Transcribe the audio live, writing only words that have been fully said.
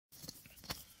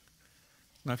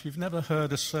Now, if you've never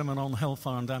heard a sermon on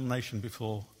hellfire and damnation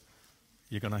before,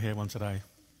 you're going to hear one today.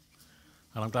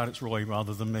 And I'm glad it's Roy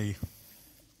rather than me.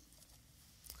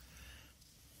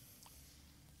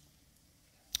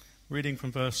 Reading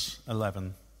from verse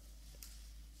 11.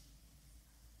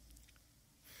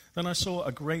 Then I saw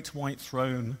a great white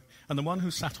throne, and the one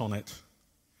who sat on it.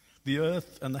 The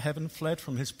earth and the heaven fled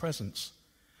from his presence,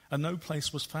 and no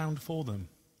place was found for them.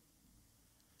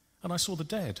 And I saw the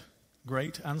dead,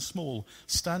 great and small,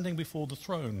 standing before the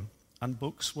throne, and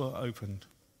books were opened.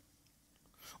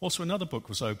 Also another book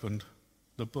was opened,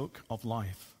 the book of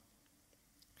life.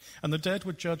 And the dead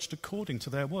were judged according to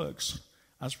their works,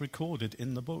 as recorded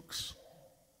in the books.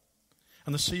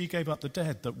 And the sea gave up the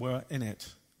dead that were in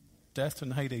it. Death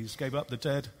and Hades gave up the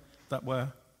dead that were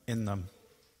in them.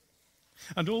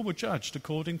 And all were judged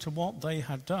according to what they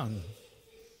had done.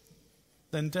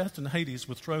 Then death and Hades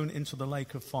were thrown into the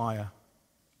lake of fire.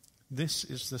 This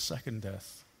is the second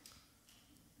death,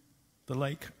 the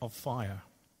lake of fire.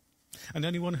 And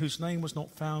anyone whose name was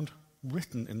not found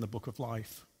written in the book of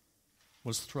life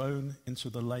was thrown into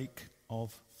the lake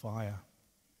of fire.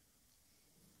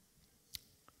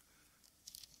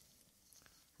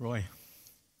 Roy.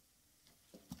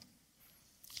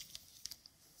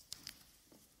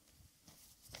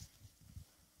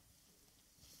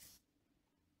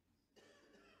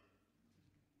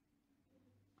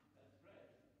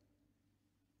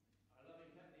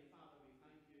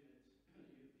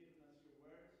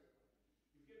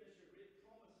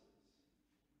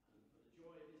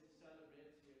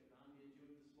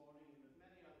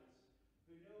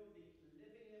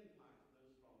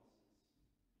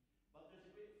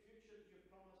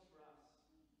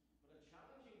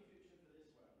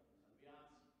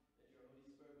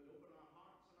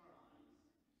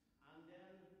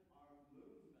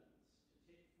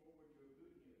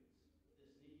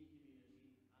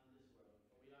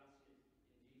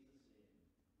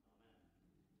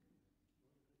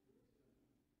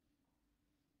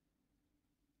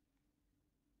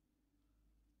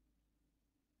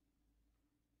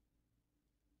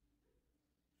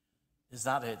 Is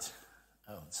that it?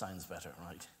 Oh, it sounds better,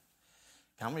 right.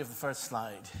 Can we have the first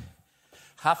slide?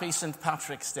 Happy St.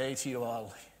 Patrick's Day to you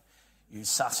all, you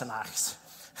Sassenachs.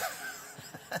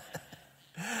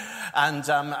 And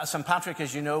St. Patrick,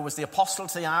 as you know, was the apostle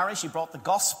to the Irish. He brought the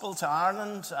gospel to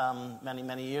Ireland many,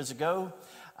 many years ago.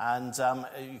 And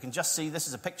you can just see this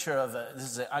is a picture of,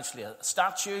 this is actually a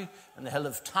statue in the hill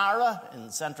of Tara in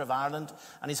the centre of Ireland.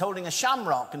 And he's holding a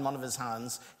shamrock in one of his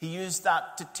hands. He used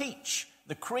that to teach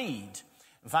the Creed.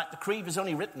 In fact, the Creed was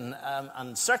only written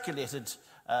and circulated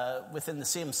within the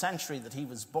same century that he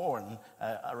was born,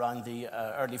 around the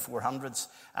early 400s.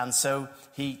 And so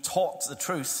he taught the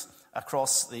truth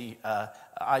across the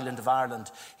island of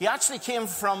Ireland. He actually came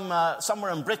from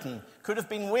somewhere in Britain, could have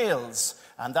been Wales.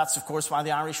 And that's, of course, why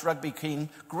the Irish rugby team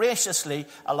graciously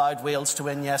allowed Wales to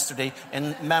win yesterday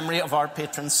in memory of our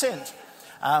patron saint.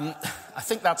 I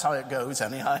think that's how it goes,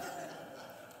 anyhow.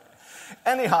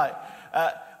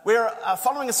 We're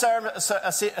following a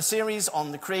series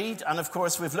on the Creed, and of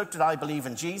course we've looked at I Believe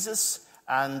in Jesus,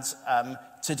 and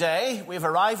today we've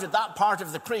arrived at that part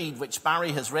of the Creed which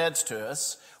Barry has read to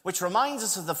us, which reminds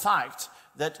us of the fact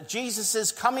that Jesus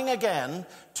is coming again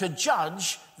to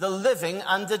judge the living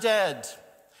and the dead.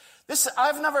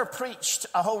 I've never preached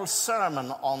a whole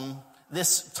sermon on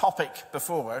this topic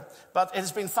before, but it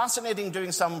has been fascinating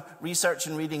doing some research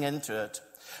and reading into it.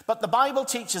 But the Bible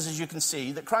teaches, as you can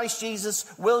see, that Christ Jesus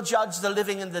will judge the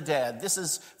living and the dead. This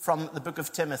is from the book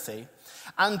of Timothy.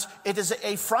 And it is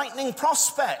a frightening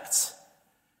prospect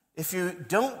if you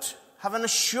don't have an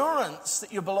assurance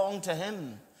that you belong to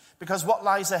him. Because what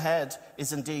lies ahead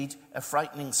is indeed a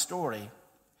frightening story.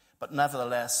 But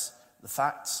nevertheless, the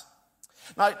facts.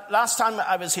 Now, last time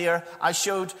I was here, I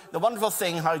showed the wonderful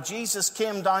thing how Jesus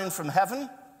came down from heaven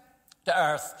to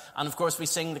earth. And of course we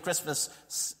sing the Christmas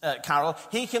carol,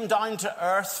 he came down to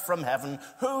earth from heaven,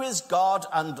 who is God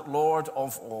and Lord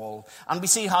of all. And we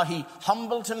see how he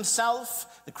humbled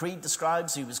himself. The Creed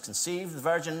describes he was conceived of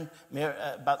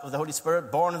the Holy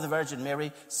Spirit, born of the Virgin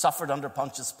Mary, suffered under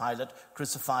Pontius Pilate,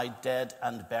 crucified, dead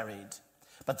and buried.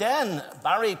 But then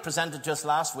Barry presented just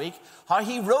last week how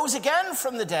he rose again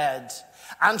from the dead.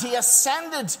 And he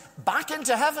ascended back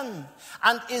into heaven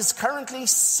and is currently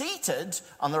seated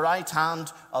on the right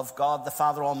hand of God the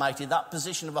Father Almighty, that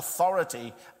position of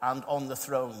authority and on the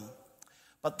throne.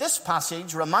 But this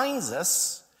passage reminds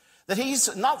us that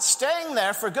he's not staying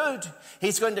there for good.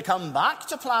 He's going to come back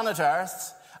to planet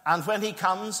Earth, and when he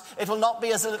comes, it will not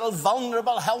be as a little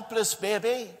vulnerable, helpless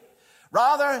baby.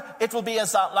 Rather, it will be,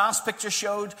 as that last picture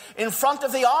showed, in front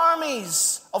of the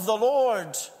armies of the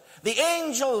Lord, the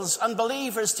angels and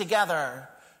believers together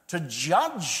to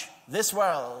judge this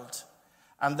world.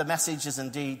 And the message is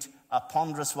indeed a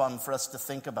ponderous one for us to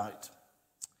think about.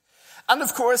 And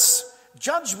of course,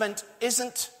 judgment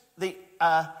isn't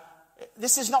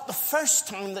this is not the first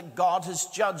time that God has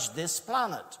judged this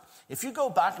planet. If you go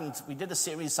back, and we did a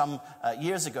series some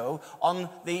years ago on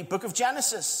the book of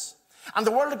Genesis, and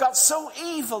the world got so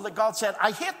evil that God said,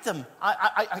 I hate them.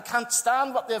 I can't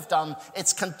stand what they've done.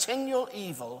 It's continual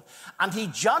evil. And he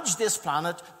judged this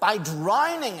planet by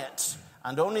drowning it.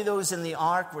 And only those in the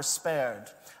ark were spared.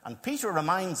 And Peter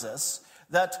reminds us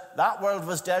that that world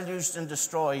was deluged and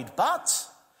destroyed. But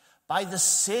by the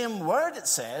same word it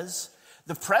says,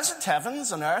 the present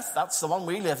heavens and earth, that's the one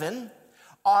we live in,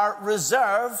 are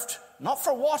reserved not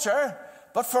for water,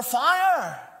 but for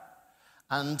fire.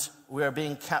 And we're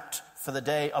being kept for the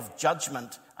day of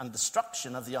judgment and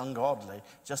destruction of the ungodly,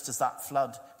 just as that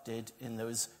flood did in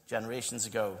those generations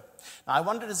ago. Now, I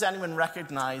wonder, does anyone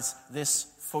recognize this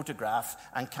photograph,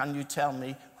 and can you tell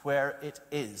me where it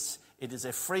is? It is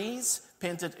a frieze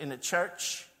painted in a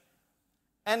church.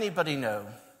 Anybody know?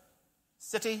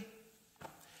 City?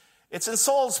 It's in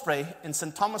Salisbury, in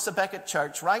St. Thomas a Becket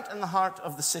Church, right in the heart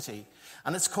of the city.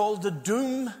 And it's called the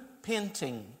Doom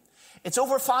Painting. It's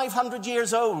over 500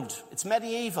 years old. It's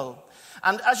medieval.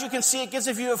 And as you can see, it gives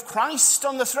a view of Christ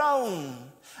on the throne.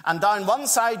 And down one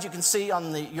side, you can see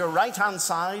on your right-hand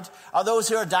side, are those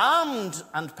who are damned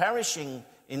and perishing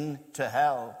into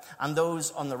hell. And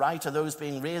those on the right are those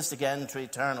being raised again to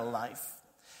eternal life.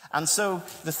 And so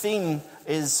the theme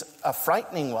is a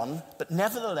frightening one, but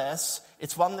nevertheless,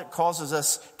 it's one that causes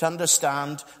us to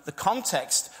understand the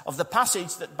context of the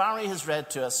passage that Barry has read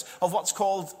to us of what's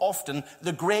called often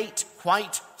the Great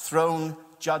White Throne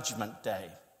Judgment Day.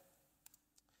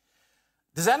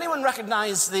 Does anyone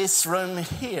recognize this room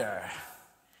here?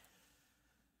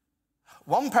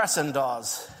 One person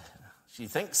does, she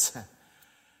thinks.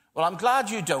 Well, I'm glad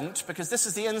you don't, because this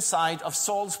is the inside of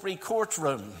Salisbury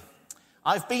Courtroom.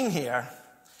 I've been here.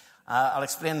 I'll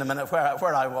explain in a minute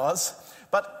where I was.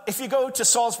 But if you go to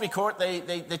Salisbury Court,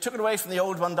 they took it away from the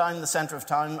old one down in the centre of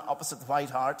town, opposite the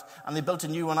White Hart, and they built a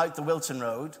new one out the Wilton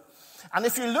Road. And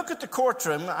if you look at the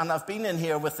courtroom, and I've been in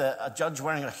here with a judge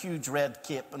wearing a huge red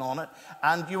cape and on it,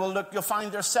 and you'll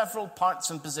find there are several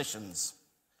parts and positions.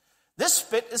 This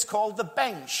bit is called the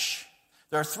bench.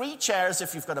 There are 3 chairs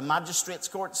if you've got a magistrate's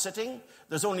court sitting.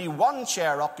 There's only 1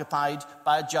 chair occupied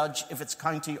by a judge if it's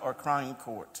county or crown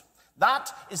court.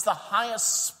 That is the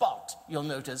highest spot, you'll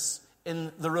notice,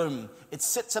 in the room. It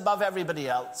sits above everybody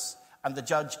else, and the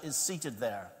judge is seated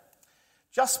there.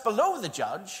 Just below the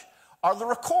judge are the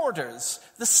recorders,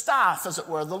 the staff, as it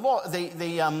were,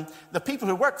 the people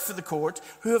who work for the court,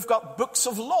 who have got books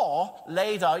of law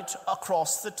laid out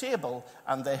across the table,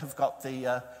 and they have got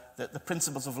the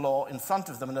principles of law in front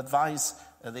of them and advise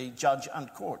the judge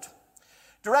and court.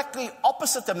 Directly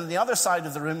opposite them on the other side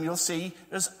of the room, you'll see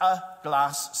there's a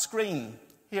glass screen.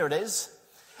 Here it is.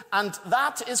 And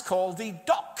that is called the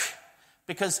dock,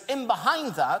 because in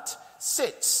behind that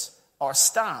sits or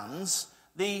stands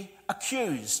the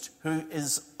accused, who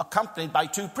is accompanied by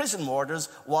 2 prison warders,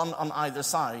 one on either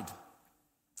side.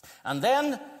 And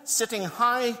then sitting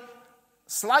high,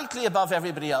 slightly above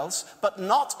everybody else, but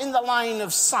not in the line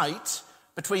of sight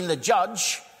between the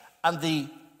judge and the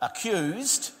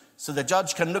accused, so the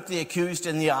judge can look the accused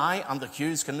in the eye and the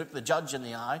accused can look the judge in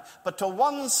the eye, but to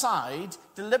one side,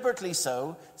 deliberately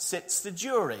so, sits the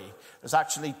jury. There's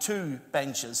actually 2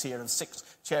 benches here of 6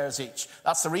 chairs each.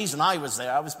 That's the reason I was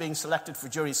there. I was being selected for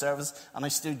jury service, and I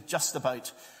stood just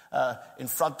about in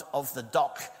front of the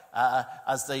dock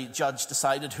as the judge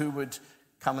decided who would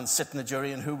come and sit in the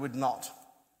jury and who would not.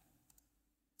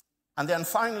 And then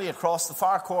finally, across the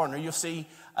far corner, you'll see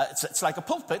it's like a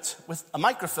pulpit with a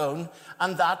microphone,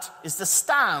 and that is the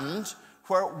stand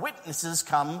where witnesses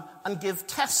come and give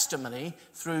testimony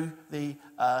through the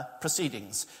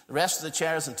proceedings. The rest of the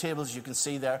chairs and tables you can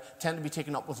see there tend to be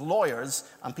taken up with lawyers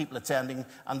and people attending,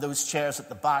 and those chairs at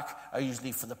the back are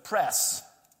usually for the press.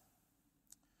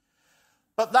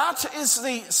 But that is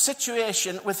the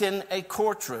situation within a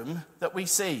courtroom that we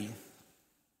see.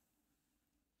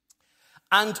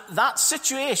 And that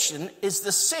situation is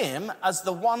the same as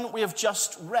the one we have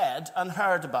just read and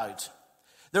heard about.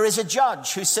 There is a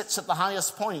judge who sits at the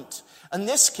highest point. In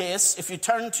this case, if you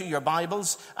turn to your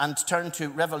Bibles and turn to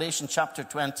Revelation chapter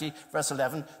 20, verse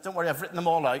 11, don't worry, I've written them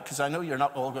all out because I know you're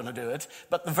not all going to do it,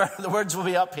 but the words will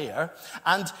be up here.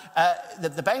 And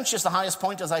the bench is the highest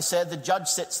point, as I said, the judge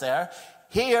sits there.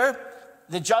 Here,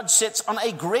 the judge sits on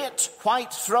a great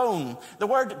white throne. The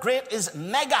word great is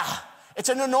mega. It's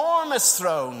an enormous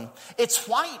throne. It's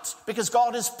white because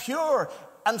God is pure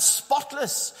and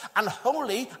spotless and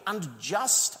holy and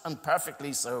just and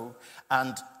perfectly so.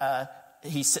 And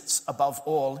he sits above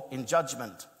all in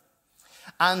judgment.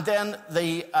 And then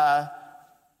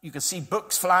you can see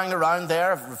books flying around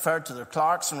there. I've referred to the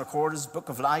clerks and recorders, Book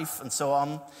of Life and so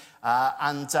on.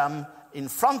 And in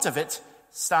front of it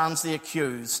stands the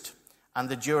accused and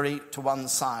the jury to one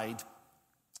side.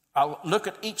 I'll look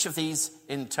at each of these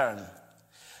in turn.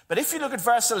 But if you look at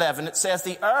verse 11, it says,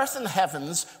 the earth and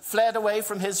heavens fled away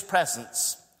from his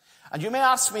presence. And you may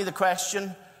ask me the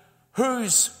question,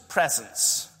 whose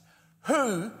presence?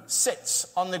 Who sits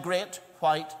on the great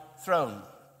white throne?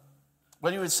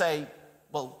 Well, you would say,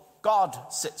 well, God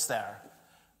sits there.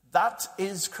 That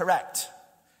is correct.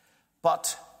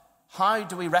 But how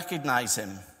do we recognize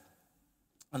him?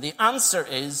 And the answer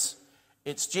is,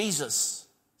 it's Jesus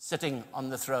sitting on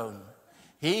the throne.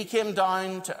 He came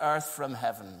down to earth from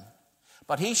heaven,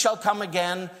 but he shall come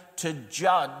again to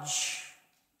judge.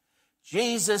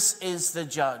 Jesus is the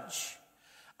judge.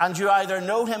 And you either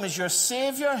know him as your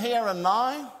Savior here and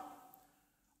now,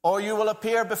 or you will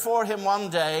appear before him one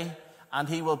day and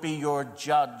he will be your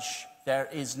judge. There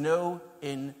is no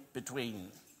in between.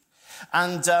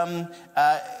 And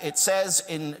it says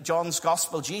in John's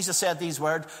Gospel, Jesus said these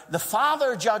words, the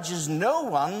Father judges no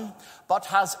one, but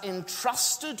has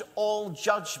entrusted all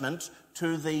judgment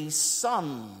to the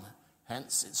Son.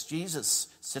 Hence, it's Jesus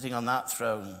sitting on that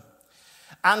throne.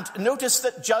 And notice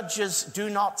that judges do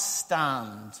not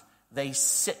stand, they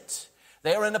sit.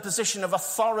 They are in a position of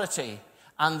authority,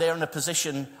 and they're in a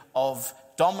position of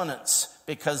dominance,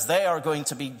 because they are going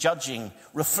to be judging,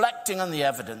 reflecting on the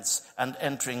evidence, and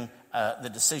entering the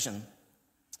decision.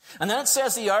 And then it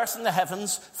says the earth and the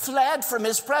heavens fled from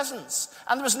his presence,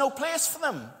 and there was no place for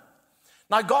them.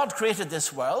 Now, God created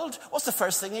this world. What's the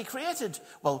first thing he created?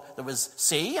 Well, there was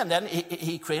sea, and then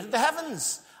he created the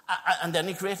heavens, and then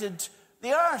he created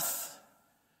the earth.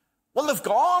 Well, they've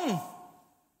gone.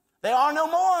 They are no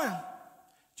more.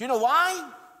 Do you know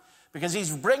why? Because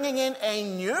he's bringing in a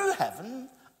new heaven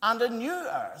and a new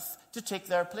earth to take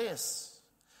their place.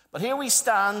 But here we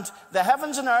stand. The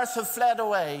heavens and earth have fled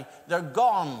away. They're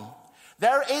gone.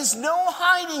 There is no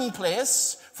hiding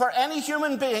place for any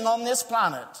human being on this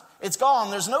planet. It's gone.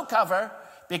 There's no cover,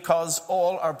 because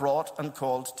all are brought and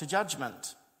called to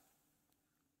judgment.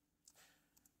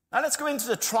 Now let's go into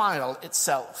the trial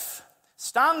itself.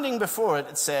 Standing before it,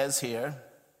 it says here,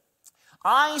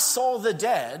 I saw the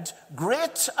dead,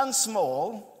 great and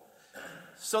small,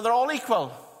 so they're all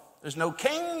equal. There's no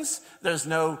kings, there's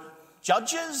no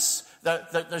judges,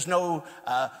 there's no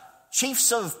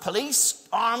chiefs of police,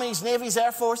 armies, navies,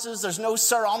 air forces, there's no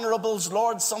Sir Honorables,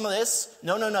 Lords, some of this.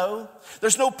 No.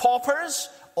 There's no paupers,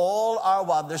 all are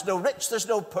one. There's no rich, there's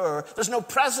no poor, there's no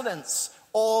presidents.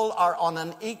 All are on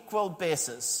an equal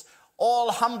basis,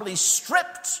 all humbly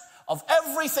stripped of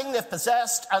everything they've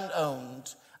possessed and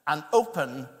owned, and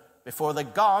open before the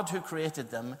God who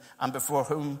created them and before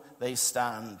whom they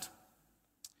stand.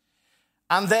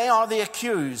 And they are the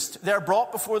accused. They're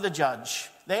brought before the judge.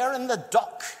 They are in the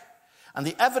dock, and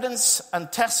the evidence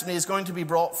and testimony is going to be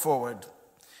brought forward.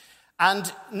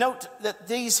 And note that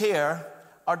these here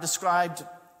are described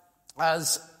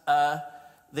as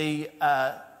the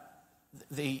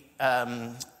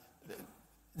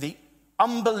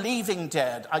unbelieving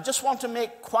dead. I just want to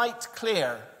make quite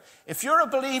clear, if you're a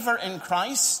believer in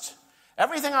Christ,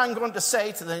 everything I'm going to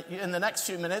say in the next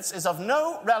few minutes is of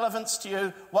no relevance to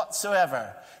you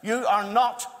whatsoever. You are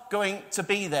not going to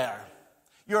be there.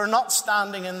 You're not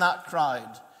standing in that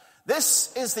crowd.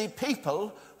 This is the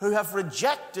people who have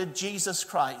rejected Jesus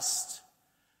Christ.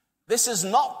 This is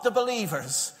not the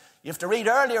believers. You have to read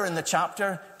earlier in the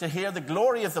chapter to hear the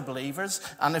glory of the believers.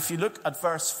 And if you look at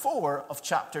verse 4 of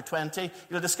chapter 20,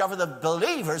 you'll discover the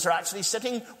believers are actually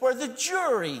sitting where the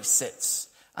jury sits.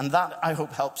 And that, I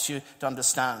hope, helps you to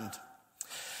understand.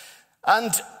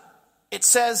 And it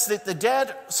says that the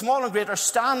dead, small and great, are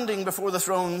standing before the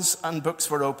thrones, and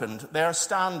books were opened. They are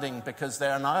standing because they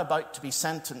are now about to be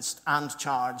sentenced and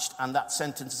charged, and that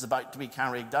sentence is about to be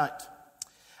carried out.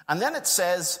 And then it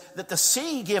says that the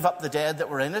sea gave up the dead that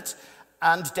were in it,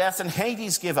 and death and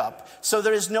Hades gave up. So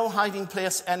there is no hiding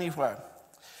place anywhere.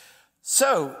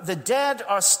 So the dead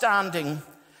are standing,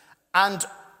 and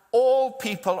all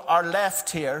people are left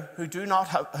here who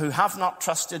have not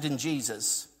trusted in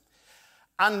Jesus.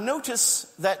 And notice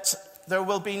that there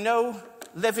will be no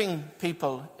living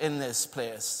people in this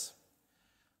place.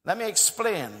 Let me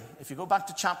explain. If you go back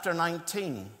to chapter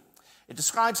 19, it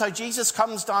describes how Jesus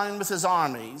comes down with his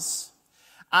armies,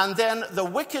 and then the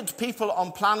wicked people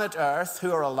on planet Earth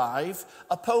who are alive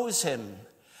oppose him.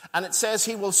 And it says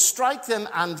he will strike them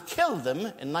and kill them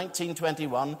in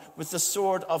 1921 with the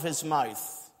sword of his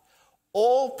mouth.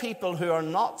 All people who are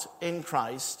not in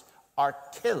Christ are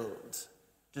killed,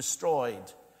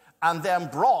 destroyed, and then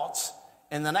brought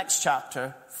in the next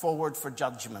chapter forward for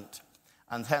judgment.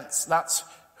 And hence, that's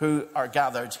who are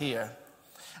gathered here.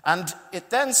 And it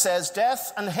then says,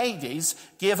 death and Hades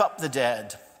gave up the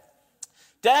dead.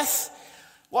 Death,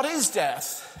 what is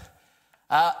death?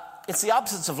 It's the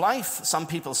absence of life, some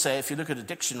people say, if you look at a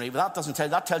dictionary, but that doesn't tell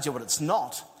you, that tells you what it's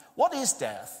not. What is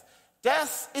death?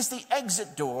 Death is the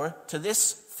exit door to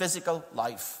this physical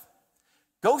life.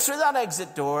 Go through that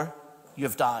exit door,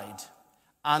 you've died.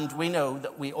 And we know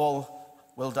that we all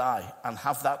will die and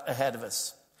have that ahead of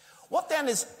us. What then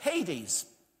is Hades?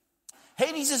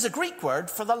 Hades is a Greek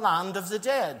word for the land of the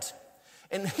dead.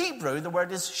 In Hebrew, the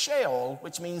word is Sheol,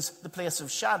 which means the place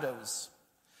of shadows.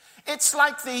 It's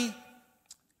like the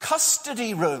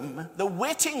custody room, the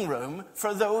waiting room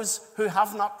for those who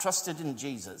have not trusted in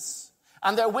Jesus.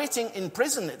 And they're waiting in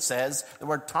prison, it says. The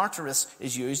word Tartarus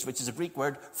is used, which is a Greek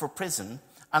word for prison,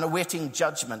 and awaiting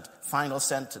judgment, final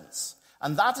sentence.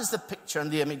 And that is the picture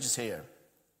and the images here.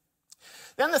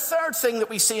 Then the third thing that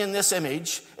we see in this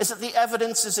image is that the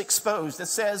evidence is exposed. It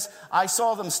says, I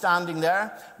saw them standing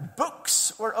there.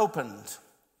 Books were opened.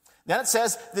 Then it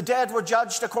says, the dead were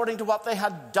judged according to what they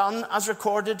had done as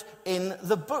recorded in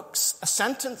the books. A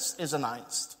sentence is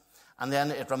announced. And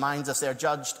then it reminds us they're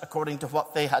judged according to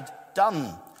what they had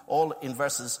done. All in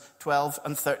verses 12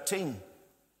 and 13.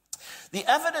 The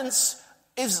evidence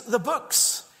is the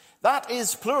books. That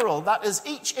is plural. That is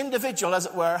each individual, as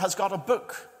it were, has got a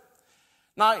book.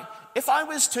 Now, if I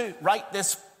was to write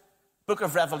this book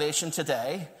of Revelation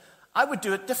today, I would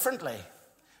do it differently.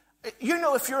 You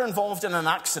know, if you're involved in an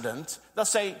accident, they'll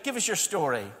say, give us your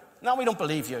story. No, we don't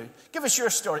believe you. Give us your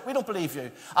story. We don't believe you.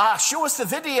 Show us the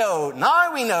video.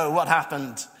 Now we know what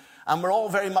happened. And we're all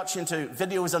very much into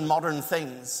videos and modern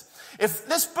things. If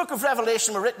this book of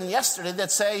Revelation were written yesterday,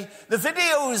 they'd say, the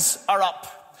videos are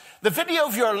up. The video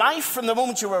of your life from the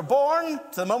moment you were born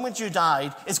to the moment you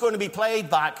died is going to be played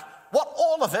back. What,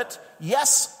 all of it?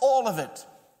 Yes, all of it.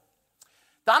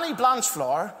 Danny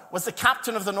Blanchflower was the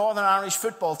captain of the Northern Irish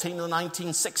football team in the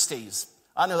 1960s.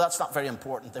 I know that's not very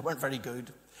important. They weren't very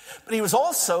good. But he was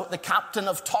also the captain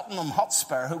of Tottenham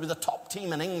Hotspur, who were the top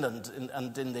team in England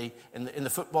and in the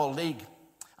Football League.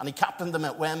 And he captained them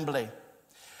at Wembley.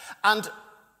 And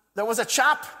there was a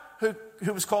chap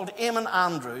who was called Eamon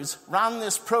Andrews, ran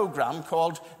this program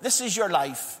called This Is Your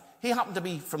Life. He happened to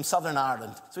be from Southern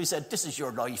Ireland, so he said, this is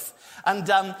your life.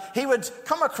 And he would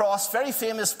come across very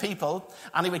famous people,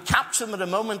 and he would capture them at a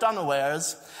moment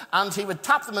unawares, and he would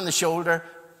tap them on the shoulder,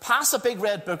 pass a big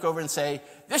red book over and say,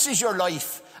 this is your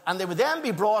life. And they would then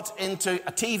be brought into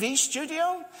a TV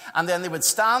studio, and then they would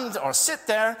stand or sit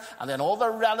there, and then all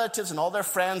their relatives and all their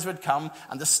friends would come,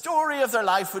 and the story of their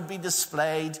life would be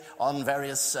displayed on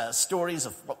various stories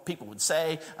of what people would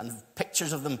say, and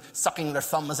pictures of them sucking their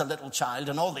thumb as a little child,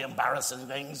 and all the embarrassing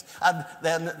things. And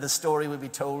then the story would be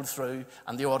told through,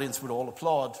 and the audience would all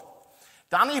applaud.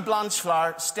 Danny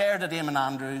Blanchflower stared at Eamon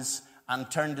Andrews and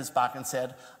turned his back and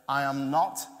said, I am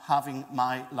not having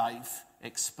my life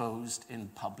exposed in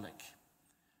public.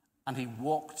 And he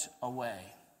walked away.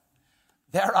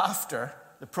 Thereafter,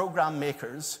 the program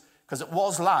makers, because it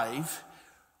was live,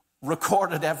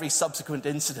 recorded every subsequent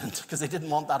incident because they didn't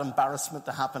want that embarrassment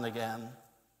to happen again.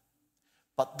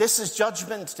 But this is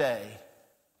Judgment Day.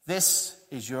 This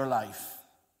is your life.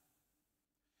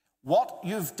 What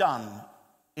you've done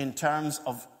in terms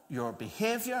of your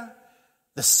behavior,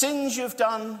 the sins you've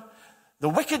done, the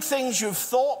wicked things you've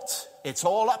thought, it's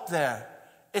all up there.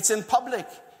 It's in public.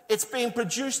 It's being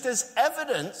produced as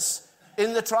evidence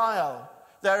in the trial.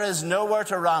 There is nowhere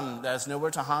to run. There's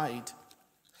nowhere to hide.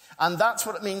 And that's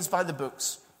what it means by the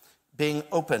books being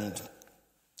opened.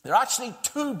 There are actually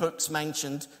two books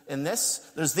mentioned in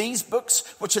this. There's these books,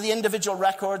 which are the individual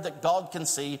record that God can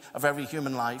see of every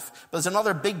human life. But there's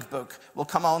another big book. We'll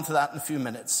come on to that in a few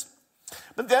minutes.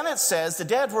 But then it says the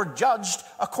dead were judged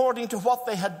according to what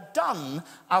they had done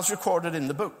as recorded in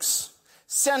the books.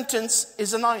 Sentence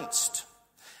is announced.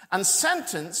 And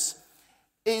sentence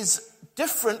is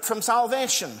different from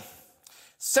salvation.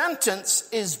 Sentence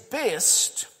is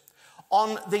based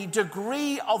on the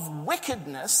degree of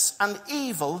wickedness and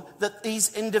evil that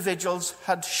these individuals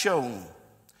had shown.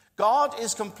 God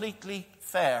is completely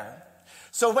fair.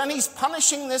 So when he's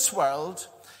punishing this world,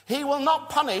 he will not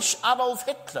punish Adolf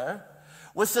Hitler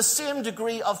with the same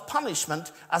degree of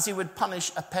punishment as he would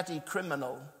punish a petty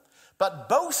criminal. But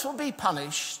both will be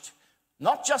punished,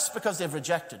 not just because they've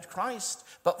rejected Christ,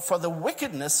 but for the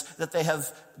wickedness that they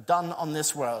have done on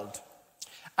this world.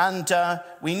 And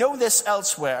we know this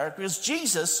elsewhere because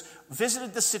Jesus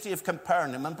visited the city of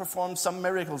Capernaum and performed some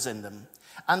miracles in them.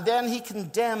 And then he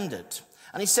condemned it.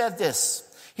 And he said this: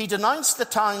 he denounced the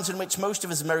towns in which most of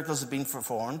his miracles had been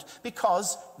performed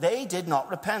because they did not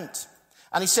repent.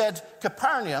 And he said,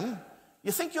 Capernaum,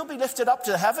 you think you'll be lifted up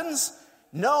to the heavens?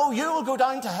 No, you will go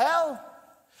down to hell.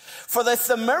 For if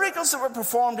the miracles that were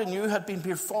performed in you had been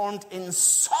performed in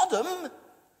Sodom,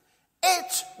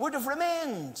 it would have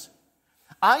remained.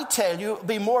 I tell you, it will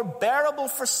be more bearable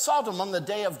for Sodom on the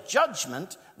day of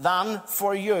judgment than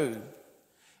for you.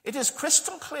 It is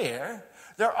crystal clear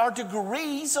there are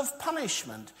degrees of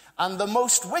punishment, and the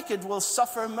most wicked will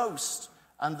suffer most,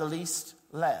 and the least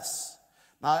less.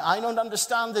 Now, I don't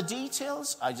understand the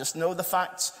details. I just know the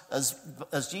facts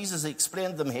as Jesus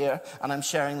explained them here, and I'm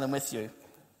sharing them with you.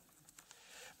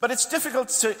 But it's difficult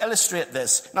to illustrate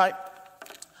this. Now,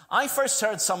 I first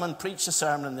heard someone preach a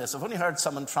sermon on this. I've only heard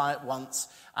someone try it once,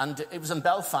 and it was in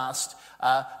Belfast.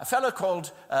 A fellow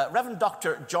called Reverend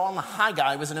Dr. John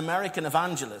Haggai was an American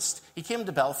evangelist. He came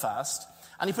to Belfast,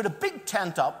 and he put a big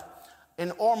tent up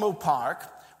in Ormeau Park,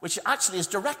 which actually is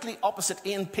directly opposite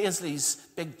Ian Paisley's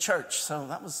big church. So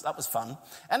that was fun.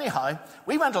 Anyhow,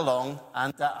 we went along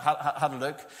and had a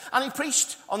look. And he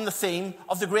preached on the theme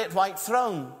of the Great White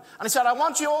Throne. And he said, I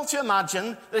want you all to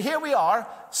imagine that here we are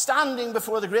standing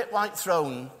before the Great White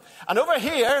Throne. And over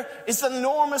here is the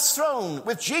enormous throne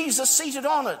with Jesus seated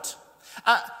on it.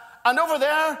 And over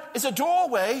there is a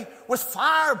doorway with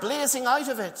fire blazing out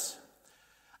of it.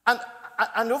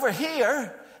 And over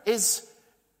here is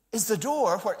the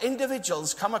door where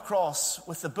individuals come across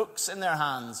with the books in their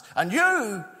hands. And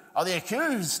you are the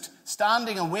accused,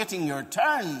 standing and waiting your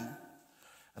turn.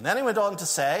 And then he went on to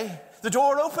say, the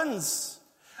door opens,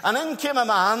 and in came a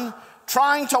man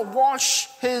trying to wash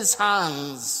his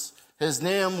hands. His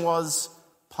name was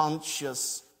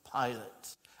Pontius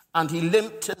Pilate. And he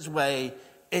limped his way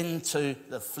into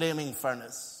the flaming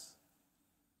furnace.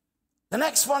 The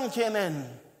next one came in,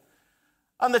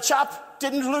 and the chap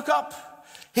didn't look up.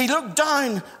 He looked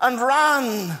down and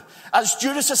ran as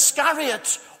Judas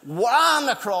Iscariot ran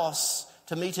across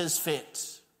to meet his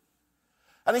fate.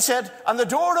 And he said, and the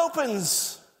door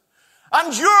opens,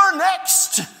 and you're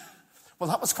next. Well,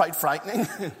 that was quite frightening.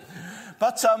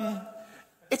 But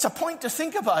it's a point to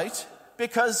think about,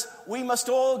 because we must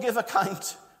all give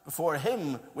account before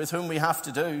him with whom we have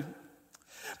to do.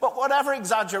 But whatever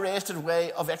exaggerated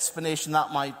way of explanation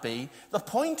that might be, the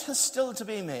point has still to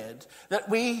be made that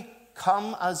we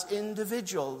come as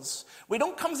individuals. We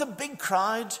don't come as a big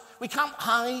crowd. We can't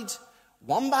hide.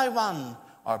 One by one,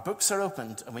 our books are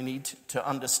opened, and we need to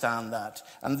understand that.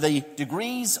 And the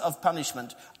degrees of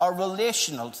punishment are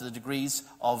relational to the degrees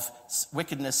of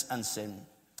wickedness and sin.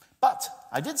 But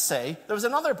I did say there was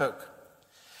another book.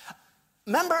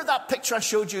 Remember that picture I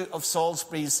showed you of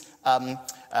Salisbury's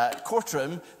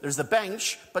courtroom? There's the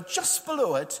bench, but just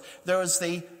below it, there's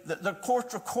the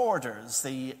court recorders,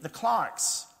 the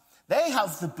clerks. They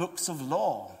have the books of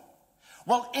law.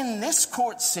 Well, in this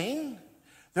court scene,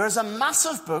 there's a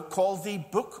massive book called the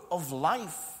Book of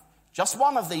Life. Just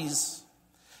one of these.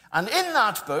 And in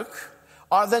that book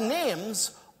are the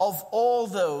names of all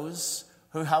those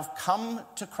who have come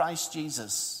to Christ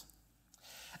Jesus.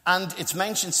 And it's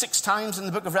mentioned 6 times in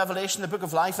the book of Revelation, the book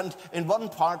of life, and in one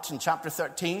part in chapter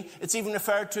 13, it's even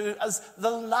referred to as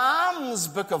the Lamb's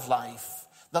book of life.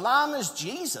 The Lamb is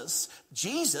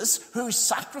Jesus who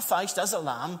sacrificed as a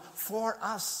lamb for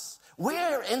us.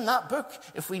 We're in that book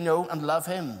if we know and love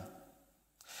him.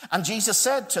 And Jesus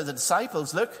said to the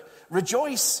disciples, look,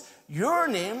 rejoice, your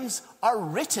names are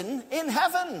written in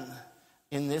heaven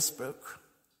in this book.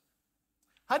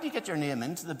 How do you get your name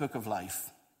into the book of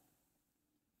life?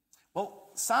 Well,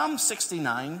 Psalm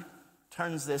 69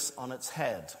 turns this on its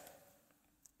head.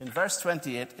 In verse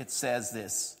 28, it says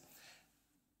this.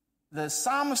 The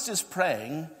psalmist is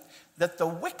praying that the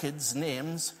wicked's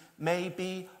names may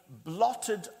be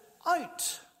blotted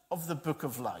out of the book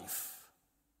of life.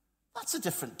 That's a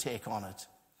different take on it.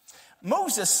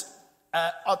 Moses,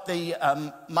 at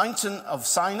the mountain of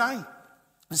Sinai,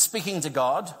 was speaking to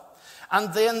God,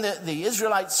 and then the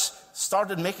Israelites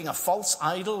started making a false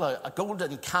idol, a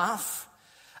golden calf.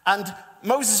 And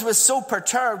Moses was so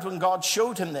perturbed when God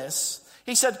showed him this.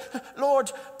 He said,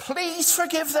 Lord, please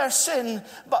forgive their sin,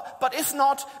 but if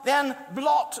not, then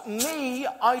blot me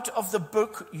out of the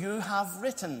book you have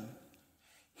written.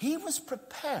 He was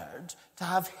prepared to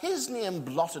have his name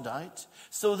blotted out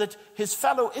so that his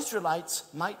fellow Israelites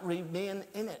might remain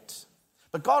in it.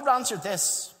 But God answered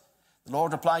this. The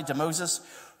Lord replied to Moses,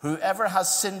 whoever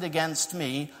has sinned against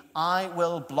me, I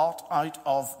will blot out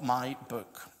of my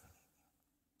book.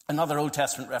 And other Old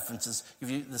Testament references give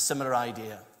you the similar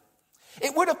idea.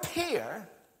 It would appear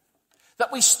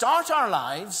that we start our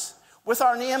lives with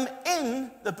our name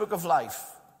in the book of life.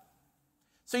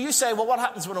 So you say, well, what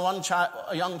happens when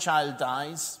a young child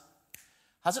dies?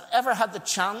 Has it ever had the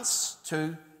chance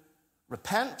to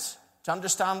repent, to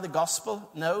understand the gospel?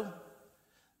 No.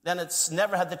 Then it's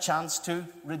never had the chance to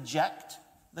reject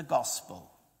the gospel.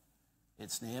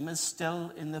 Its name is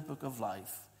still in the book of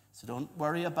life. So don't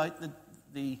worry about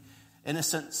the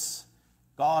innocents.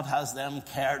 God has them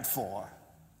cared for.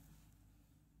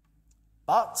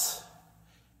 But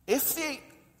if the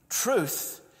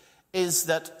truth is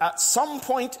that at some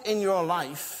point in your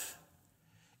life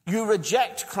you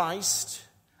reject Christ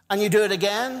and you do it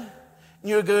again, and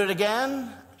you do it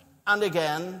again and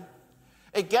again,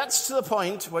 it gets to the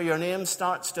point where your name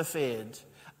starts to fade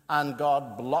and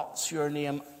God blots your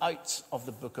name out of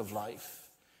the book of life.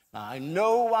 Now,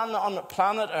 no one on the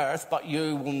planet Earth but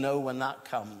you will know when that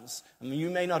comes. I mean, you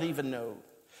may not even know.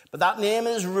 But that name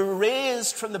is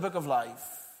erased from the book of life.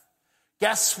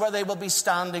 Guess where they will be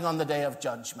standing on the day of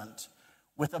judgment?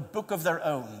 With a book of their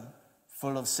own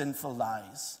full of sinful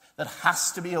lies that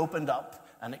has to be opened up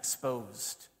and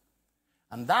exposed.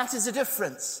 And that is the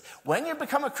difference. When you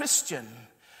become a Christian,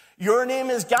 your name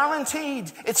is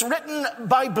guaranteed. It's written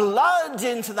by blood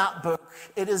into that book.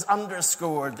 It is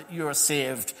underscored that you are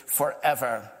saved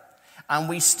forever. And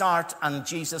we start, and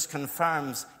Jesus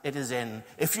confirms it is in.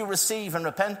 If you receive and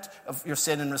repent of your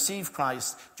sin and receive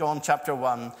Christ, John chapter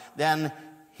 1, then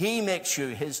he makes you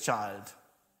his child.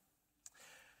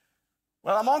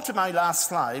 Well, I'm on to my last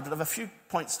slide, but I have a few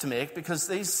points to make because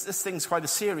this thing's quite a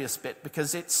serious bit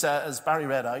because it's, as Barry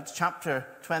read out, chapter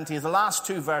 20, the last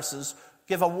two verses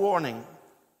give a warning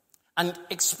and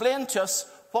explain to us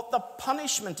what the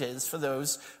punishment is for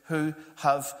those who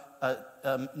have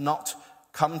not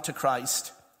come to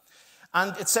Christ.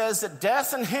 And it says that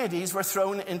death and Hades were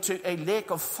thrown into a lake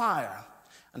of fire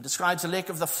and describes the lake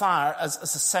of the fire as a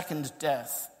second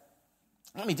death.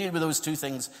 Let me deal with those two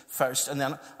things first, and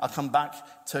then I'll come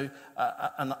back to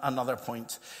another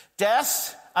point.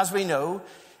 Death, as we know,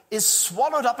 is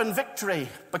swallowed up in victory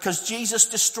because Jesus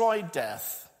destroyed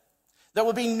death. There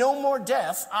will be no more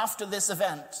death after this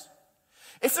event.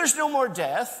 If there's no more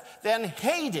death, then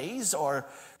Hades, or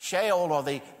Sheol, or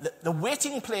the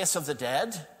waiting place of the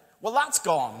dead, well, that's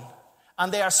gone.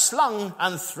 And they are slung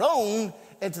and thrown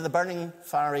into the burning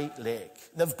fiery lake.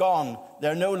 They've gone.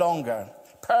 They're no longer.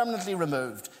 Permanently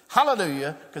removed.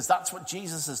 Hallelujah, because that's what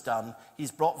Jesus has done.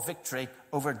 He's brought victory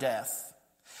over death.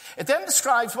 It then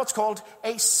describes what's called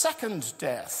a second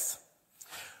death.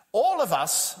 All of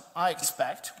us, I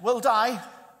expect, will die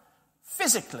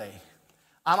physically.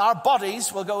 And our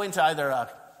bodies will go into either a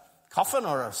coffin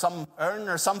or some urn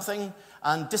or something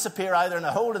and disappear either in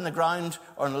a hole in the ground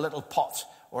or in a little pot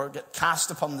or get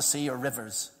cast upon the sea or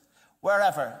rivers.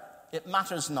 Wherever, it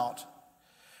matters not.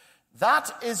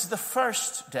 That is the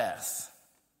first death.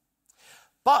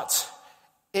 But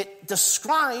it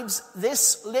describes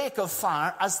this lake of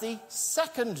fire as the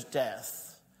second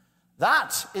death.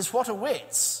 That is what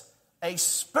awaits, a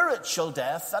spiritual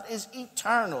death that is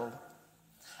eternal.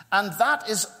 And that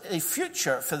is a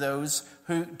future for those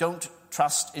who don't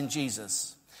trust in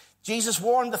Jesus. Jesus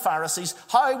warned the Pharisees,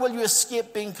 how will you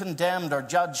escape being condemned or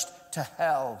judged to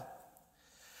hell?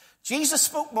 Jesus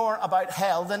spoke more about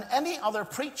hell than any other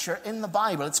preacher in the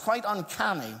Bible. It's quite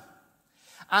uncanny.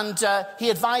 And he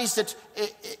advised that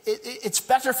it's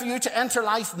better for you to enter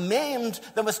life maimed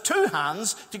than with two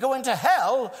hands to go into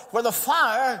hell where the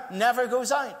fire never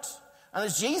goes out. And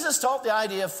as Jesus taught the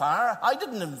idea of fire, I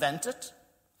didn't invent it.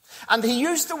 And he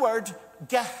used the word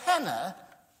Gehenna,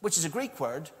 which is a Greek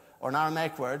word or an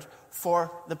Aramaic word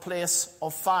for the place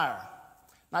of fire.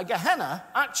 Now, Gehenna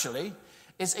actually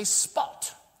is a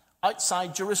spot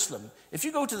outside Jerusalem. If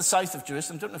you go to the south of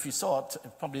Jerusalem, I don't know if you saw it,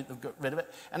 probably they've got rid of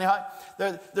it. Anyhow,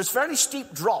 there's fairly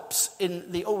steep drops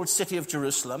in the old city of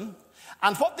Jerusalem.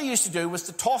 And what they used to do was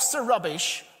to toss their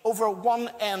rubbish over one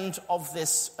end of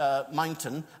this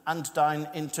mountain and down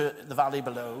into the valley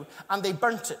below. And they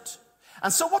burnt it.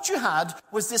 And so what you had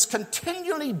was this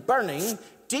continually burning,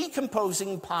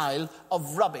 decomposing pile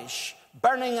of rubbish,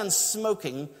 burning and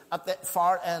smoking at the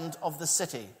far end of the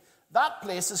city. That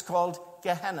place is called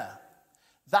Gehenna.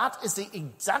 That is the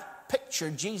exact picture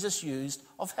Jesus used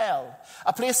of hell.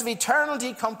 A place of eternal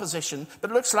decomposition, but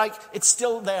it looks like it's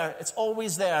still there. It's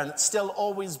always there, and it's still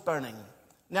always burning.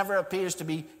 Never appears to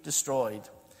be destroyed.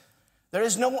 There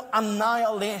is no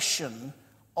annihilation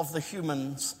of the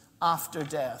humans after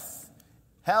death.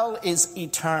 Hell is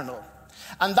eternal.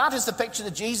 And that is the picture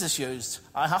that Jesus used.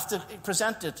 I have to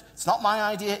present it. It's not my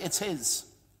idea, it's his.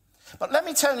 But let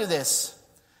me tell you this.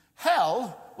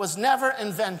 Hell was never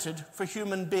invented for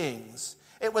human beings.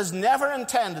 It was never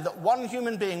intended that one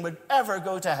human being would ever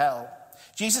go to hell.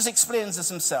 Jesus explains this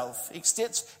himself. He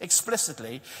states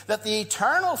explicitly that the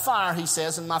eternal fire, he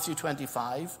says in Matthew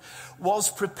 25, was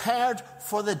prepared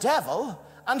for the devil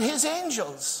and his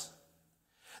angels.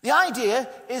 The idea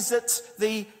is that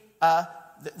the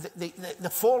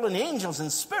fallen angels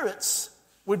and spirits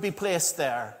would be placed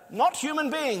there, not human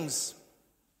beings.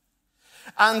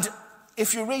 And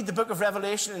if you read the book of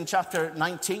Revelation in chapter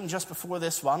 19, just before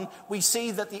this one, we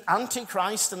see that the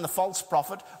Antichrist and the false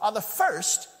prophet are the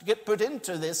first to get put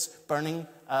into this burning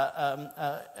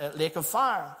lake of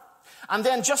fire. And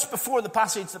then just before the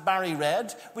passage that Barry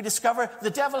read, we discover the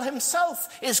devil himself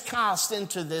is cast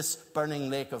into this burning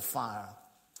lake of fire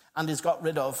and is got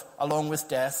rid of along with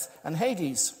death and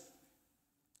Hades.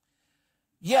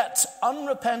 Yet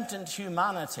unrepentant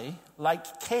humanity,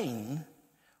 like Cain,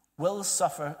 will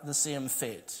suffer the same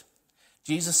fate.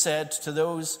 Jesus said to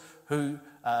those who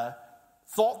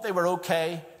thought they were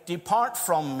okay, "Depart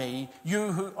from me,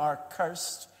 you who are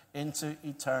cursed, into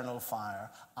eternal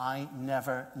fire. I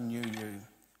never knew you."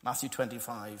 Matthew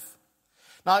 25.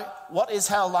 Now, what is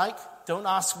hell like? Don't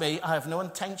ask me. I have no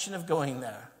intention of going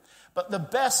there. But the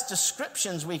best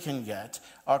descriptions we can get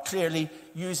are clearly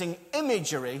using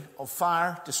imagery of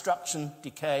fire, destruction,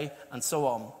 decay, and so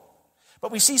on.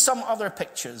 But we see some other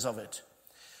pictures of it.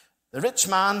 The rich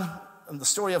man, in the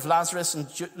story of Lazarus in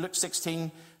Luke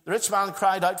 16, the rich man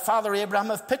cried out, "Father Abraham,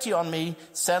 have pity on me.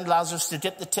 Send Lazarus to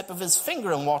dip the tip of his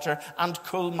finger in water and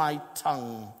cool my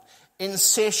tongue."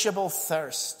 Insatiable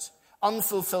thirst,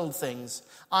 unfulfilled things.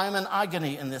 I am in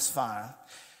agony in this fire.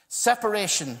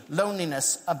 Separation,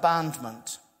 loneliness,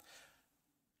 abandonment.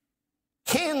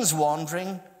 Cain's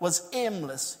wandering was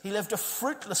aimless. He lived a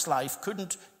fruitless life,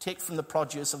 couldn't take from the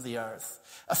produce of the earth.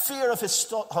 A fear of his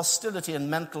hostility and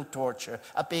mental torture,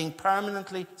 at being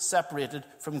permanently separated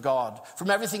from God, from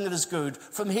everything that is good,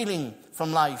 from healing,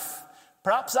 from life.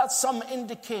 Perhaps that's some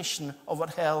indication of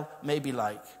what hell may be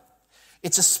like.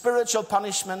 It's a spiritual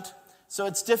punishment, so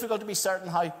it's difficult to be certain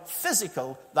how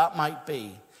physical that might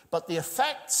be. But the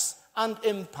effects and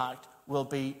impact will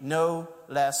be no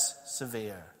less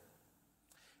severe.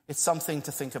 It's something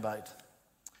to think about.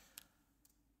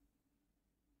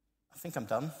 I think I'm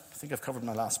done. I think I've covered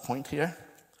my last point here.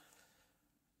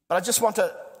 But I just want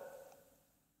to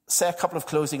say a couple of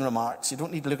closing remarks. You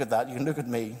don't need to look at that. You can look at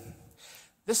me.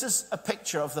 This is a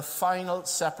picture of the final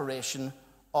separation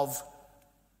of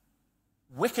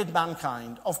wicked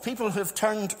mankind, of people who have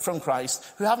turned from Christ,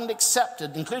 who haven't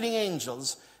accepted, including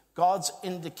angels, God's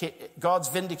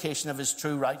vindication of his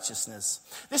true righteousness.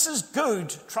 This is good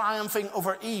triumphing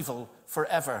over evil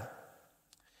forever.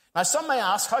 Now, some may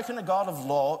ask, how can a God of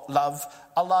love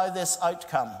allow this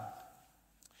outcome?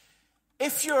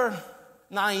 If you're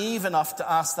naive enough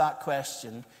to ask that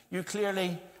question, you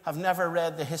clearly have never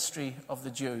read the history of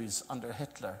the Jews under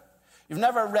Hitler. You've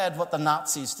never read what the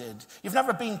Nazis did. You've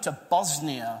never been to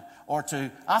Bosnia or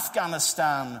to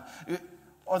Afghanistan,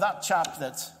 or that chap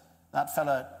that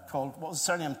fella called, what was his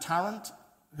surname, Tarrant,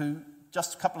 who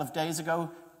just a couple of days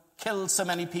ago killed so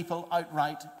many people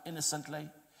outright innocently.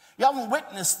 You haven't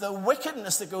witnessed the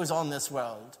wickedness that goes on in this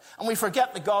world. And we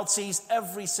forget that God sees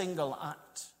every single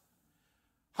act.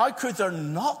 How could there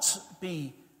not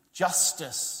be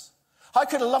justice? How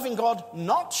could a loving God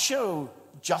not show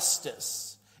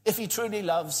justice if he truly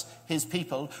loves his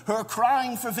people who are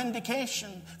crying for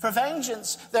vindication, for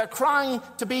vengeance? They're crying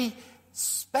to be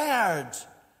spared.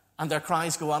 And their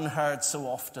cries go unheard so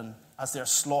often as they're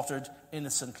slaughtered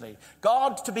innocently.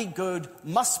 God, to be good,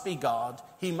 must be God.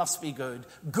 He must be good.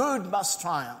 Good must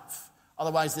triumph.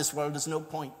 Otherwise, this world has no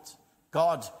point.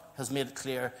 God has made it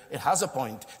clear it has a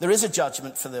point. There is a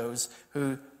judgment for those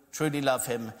who truly love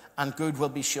him, and good will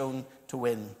be shown to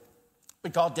win.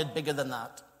 But God did bigger than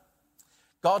that.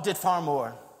 God did far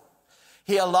more.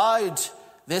 He allowed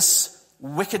this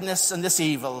wickedness and this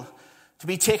evil to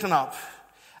be taken up.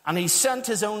 And he sent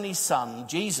his only son,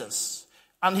 Jesus,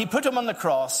 and he put him on the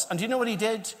cross. And do you know what he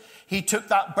did? He took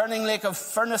that burning lake of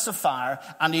furnace of fire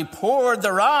and he poured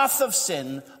the wrath of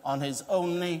sin on his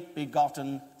only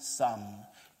begotten son.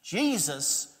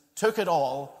 Jesus took it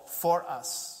all for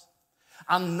us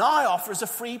and now offers a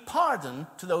free pardon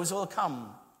to those who will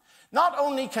come. Not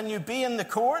only can you be in the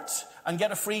court and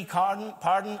get a free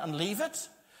pardon and leave it,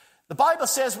 the Bible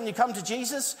says when you come to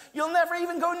Jesus, you'll never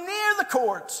even go near the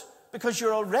court, because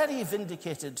you're already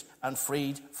vindicated and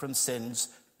freed from sin's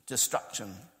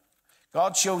destruction.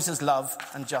 God shows his love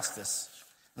and justice.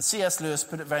 And C.S. Lewis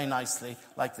put it very nicely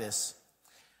like this.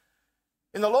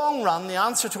 In the long run, the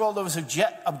answer to all those who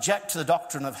object to the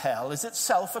doctrine of hell is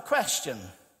itself a question.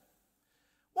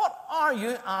 What are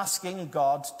you asking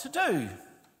God to do?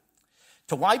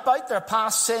 To wipe out their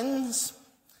past sins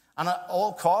and at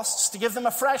all costs to give them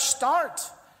a fresh start,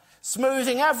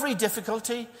 smoothing every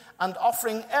difficulty and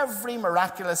offering every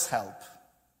miraculous help.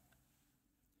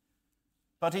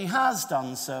 But he has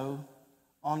done so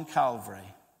on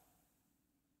Calvary.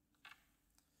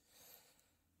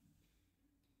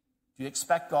 Do you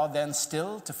expect God then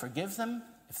still to forgive them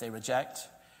if they reject?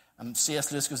 And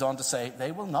C.S. Lewis goes on to say,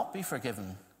 they will not be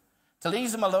forgiven. To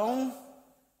leave them alone?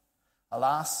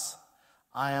 Alas,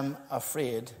 I am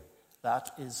afraid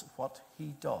that is what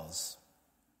he does.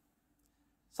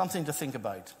 Something to think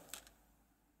about.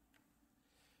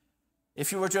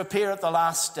 If you were to appear at the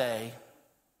last day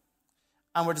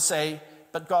and were to say,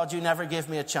 but God, you never gave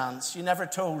me a chance. You never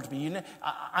told me.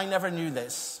 I never knew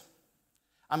this.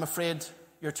 I'm afraid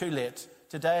you're too late.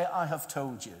 Today I have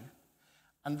told you.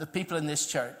 And the people in this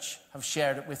church have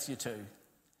shared it with you too.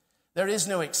 There is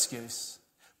no excuse.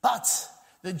 But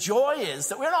the joy is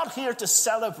that we're not here to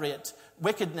celebrate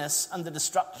wickedness and the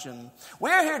destruction.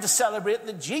 We're here to celebrate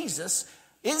that Jesus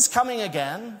is coming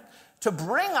again to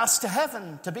bring us to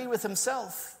heaven, to be with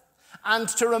himself, and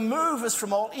to remove us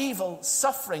from all evil,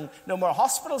 suffering. No more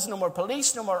hospitals, no more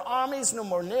police, no more armies, no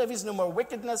more navies, no more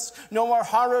wickedness, no more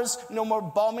horrors, no more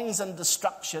bombings and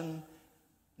destruction,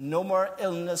 no more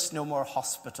illness, no more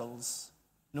hospitals,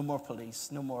 no more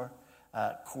police, no more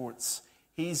courts.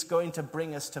 He's going to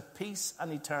bring us to peace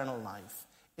and eternal life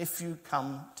if you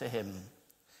come to him.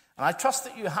 And I trust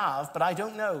that you have, but I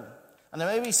don't know. And there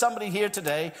may be somebody here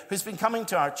today who's been coming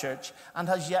to our church and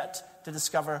has yet to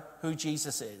discover who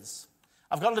Jesus is.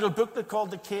 I've got a little booklet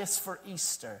called The Case for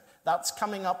Easter. That's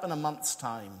coming up in a month's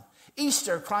time.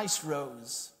 Easter, Christ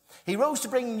rose. He rose to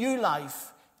bring new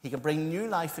life. He can bring new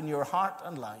life in your heart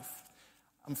and life.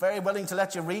 I'm very willing to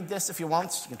let you read this if you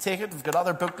want. You can take it. We've got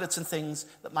other booklets and things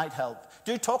that might help.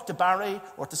 Do talk to Barry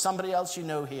or to somebody else you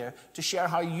know here to share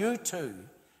how you too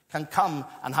can come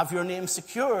and have your name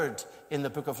secured in the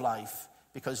book of life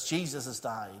because Jesus has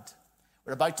died.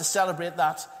 We're about to celebrate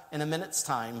that in a minute's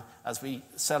time as we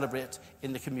celebrate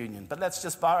in the communion. But let's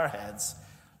just bow our heads.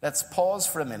 Let's pause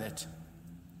for a minute.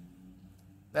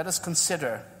 Let us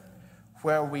consider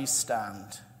where we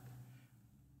stand.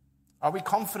 Are we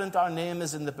confident our name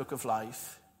is in the book of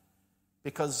life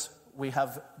because we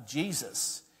have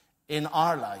Jesus in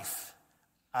our life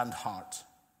and heart?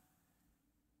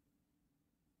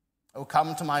 Oh,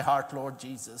 come to my heart, Lord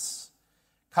Jesus.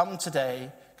 Come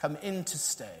today. Come in to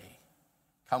stay.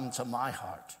 Come to my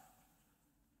heart.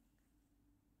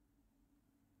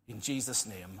 In Jesus'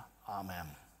 name, amen.